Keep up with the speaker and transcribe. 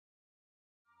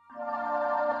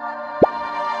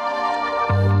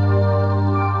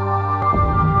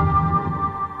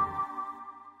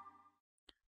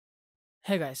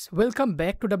Hey guys, welcome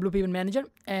back to WP Event Manager,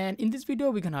 and in this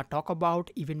video we're gonna talk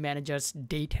about Event Manager's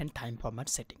date and time format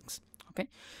settings. Okay,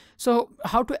 so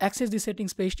how to access the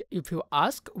settings page? If you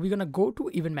ask, we're gonna go to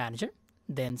Event Manager,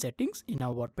 then settings in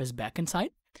our WordPress backend side,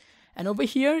 and over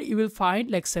here you will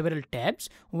find like several tabs.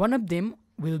 One of them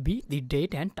will be the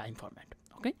date and time format.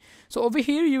 Okay, so over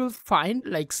here you will find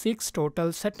like 6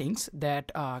 total settings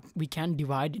that we can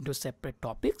divide into separate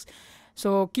topics.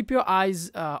 So keep your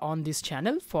eyes on this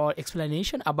channel for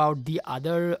explanation about the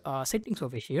other settings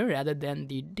over here rather than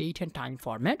the date and time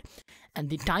format and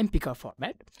the time picker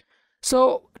format.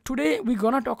 So today we're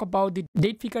gonna talk about the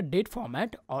Datepicker Date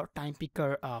format or time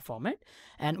picker format,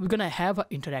 and we're gonna have an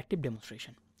interactive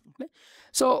demonstration. Okay,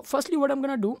 so firstly what I'm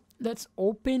gonna do, let's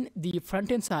open the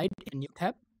front end side in new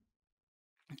tab,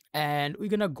 and we're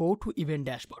gonna go to event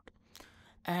dashboard,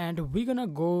 and we're gonna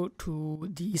go to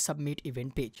the submit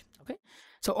event page. Okay,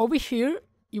 so over here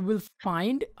you will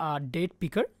find a date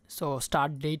picker. So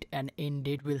start date and end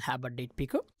date will have a date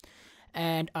picker,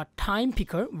 and a time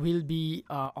picker will be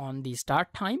on the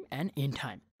start time and end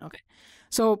time. Okay,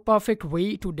 so perfect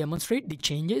way to demonstrate the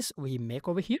changes we make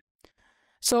over here.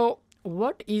 So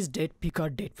what is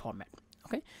Datepicker Date format?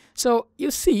 Okay, so you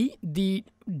see the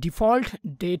default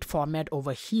date format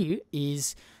over here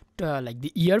is like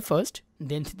the year first,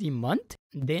 then the month,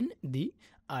 then the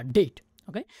date.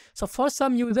 Okay, so for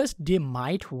some users they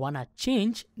might wanna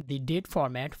change the date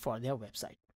format for their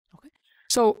website. Okay,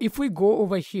 so if we go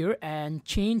over here and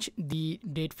change the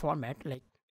date format, like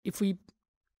if we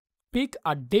pick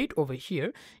a date over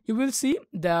here, you will see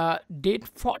the date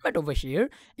format over here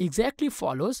exactly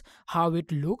follows how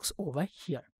it looks over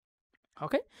here.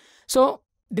 Okay, so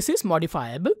this is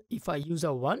modifiable. If a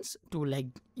user wants to like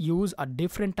use a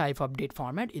different type of date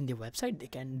format in the website, they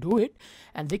can do it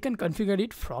and they can configure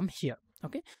it from here.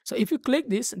 Okay, so if you click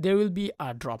this, there will be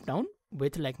a drop down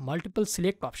with like multiple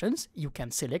select options you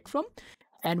can select from,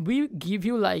 and we give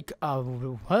you like a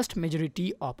vast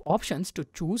majority of options to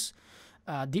choose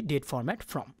the date format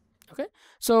from. Okay,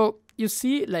 so you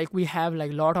see like we have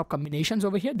like a lot of combinations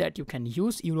over here that you can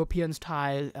use: European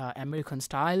style, American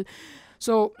style,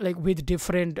 so like with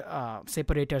different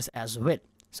separators as well.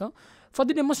 So for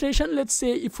the demonstration, let's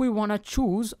say if we want to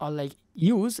choose or like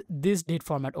use this date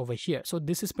format over here, so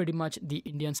this is pretty much the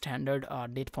Indian standard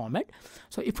date format.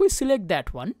 So if we select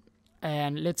that one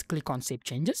and let's click on save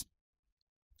changes,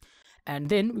 and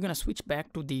then we're gonna switch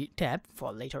back to the tab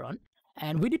for later on,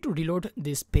 and we need to reload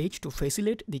this page to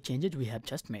facilitate the changes we have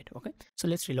just made. Okay, so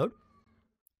let's reload,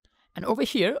 and over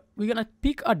here we're gonna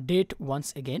pick a date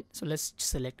once again. So let's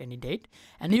select any date,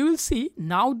 and you will see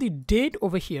now the date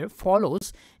over here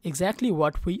follows exactly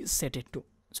what we set it to.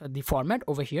 So the format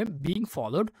over here being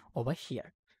followed over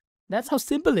here. That's how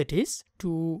simple it is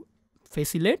to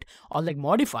facilitate or like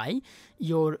modify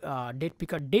your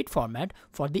Datepicker date format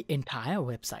for the entire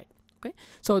website. Okay,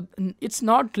 so it's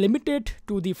not limited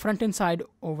to the front end side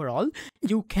overall.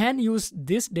 You can use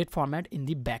this date format in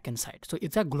the back end side. So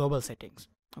it's a global settings.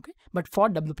 Okay, but for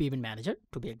WP Event Manager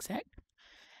to be exact.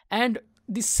 And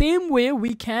the same way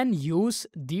we can use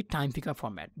the time picker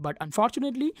format, but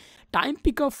unfortunately time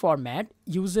picker format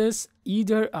uses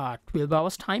either 12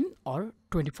 hours time or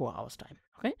 24 hours time.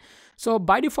 Okay, so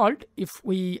by default, if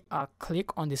we click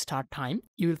on the start time,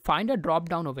 you will find a drop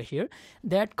down over here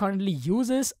that currently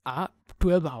uses a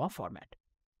 12-hour format.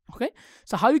 Okay,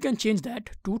 so how you can change that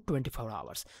to 24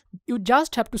 hours? You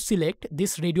just have to select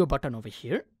this radio button over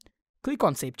here, click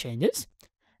on save changes,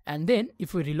 and then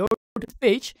if we reload this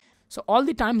page, so all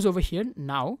the times over here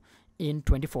now in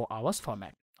 24 hours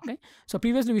format. Okay, so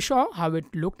previously we saw how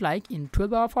it looked like in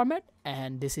 12-hour format,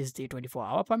 and this is the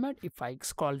 24-hour format. If I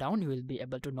scroll down, you will be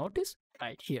able to notice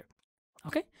right here.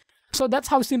 Okay, so that's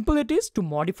how simple it is to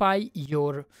modify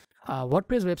your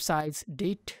WordPress website's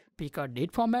Datepicker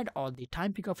date format or the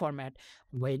time picker format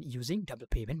when using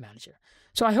WP Event Manager.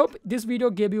 So I hope this video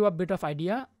gave you a bit of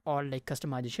idea or like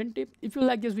customization tip. If you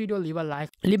like this video, leave a like,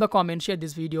 leave a comment, share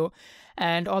this video,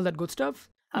 and all that good stuff.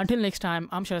 Until next time,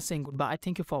 I'm Sharad saying goodbye.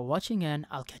 Thank you for watching, and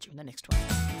I'll catch you in the next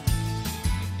one.